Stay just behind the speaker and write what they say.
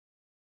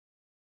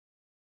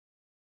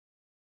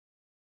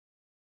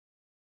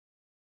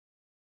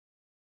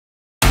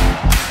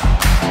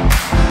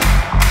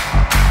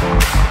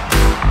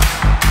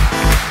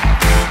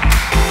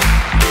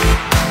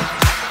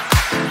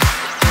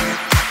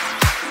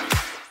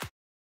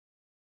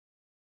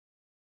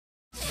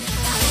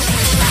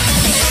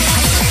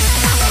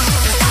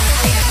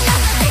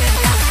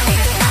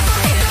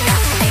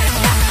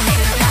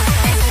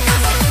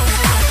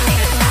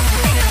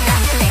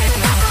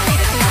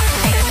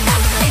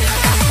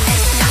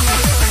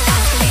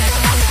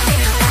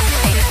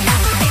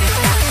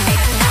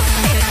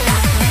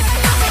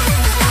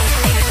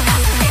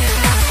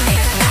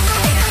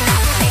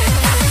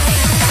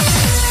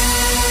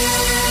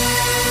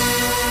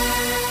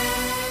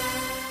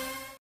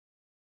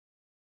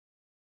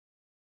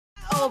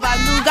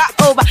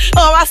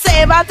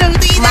세바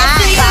등뒤다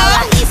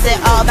있을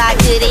어바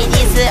그린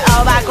있을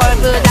어바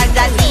골프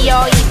당장 디오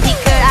이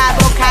피클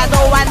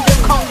아보카도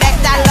완두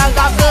콩백 달러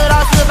거꾸로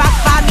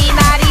수박 밤이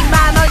날이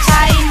만원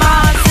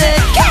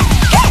차이머스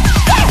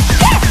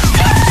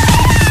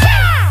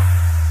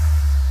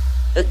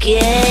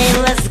Okay,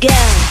 let's go.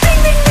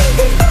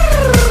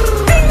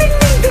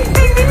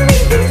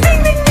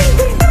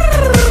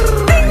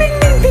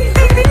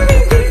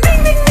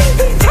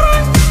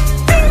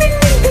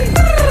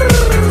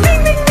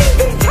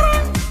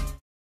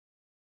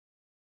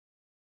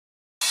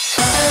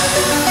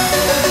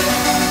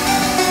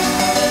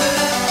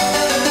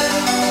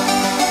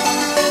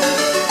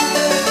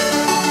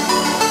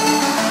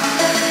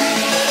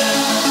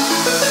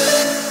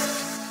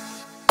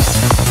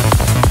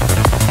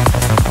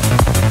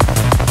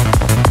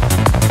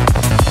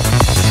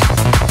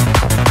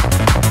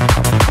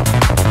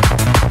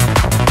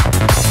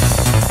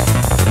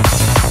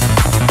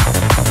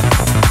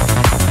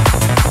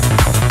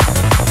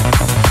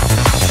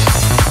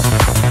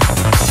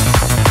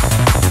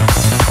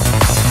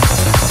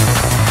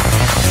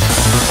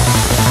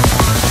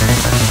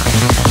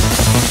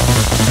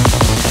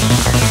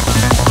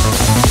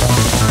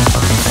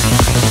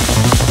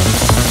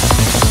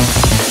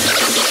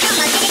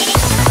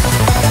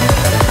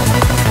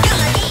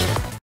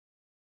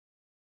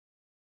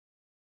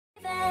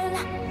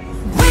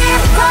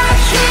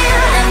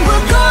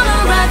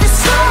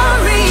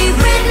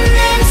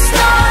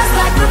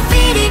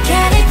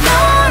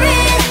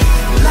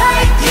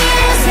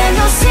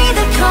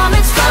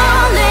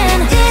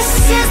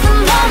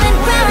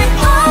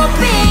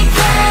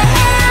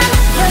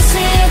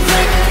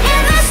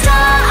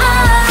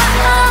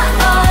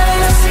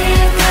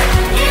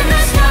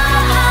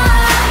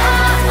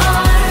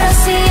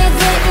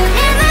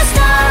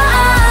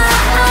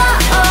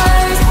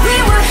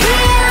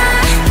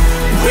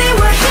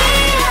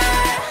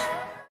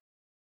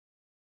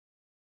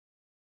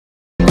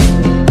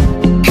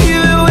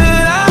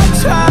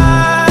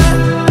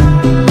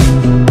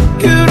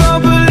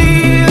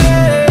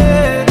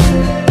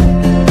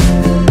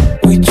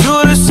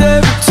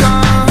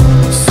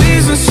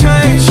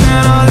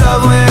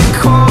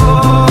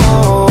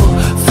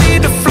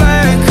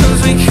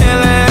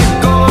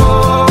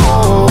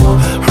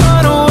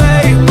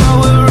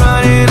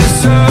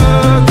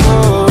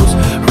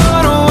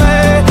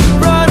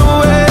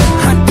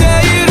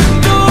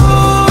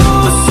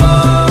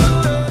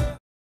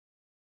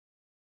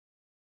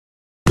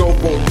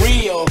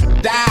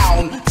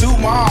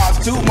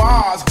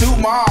 To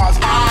Mars.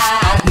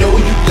 I know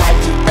you like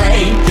to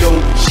bang, yo.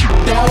 She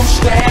don't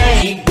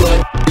stay, but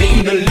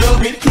lean a little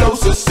bit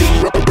closer. See,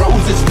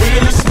 roses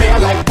really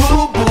smell like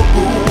boo boo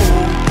boo.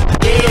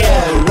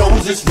 Yeah,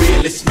 roses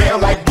really smell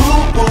like boo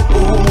boo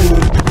boo.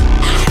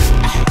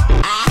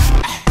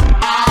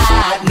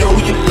 I know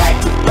you like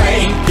to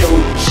bang, yo.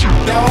 She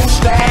don't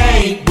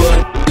stay, but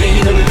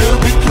lean a little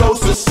bit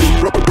closer. See,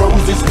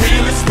 roses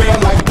really smell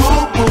like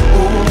boo boo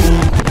boo.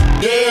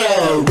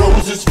 Yeah,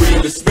 roses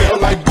really smell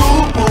like boo.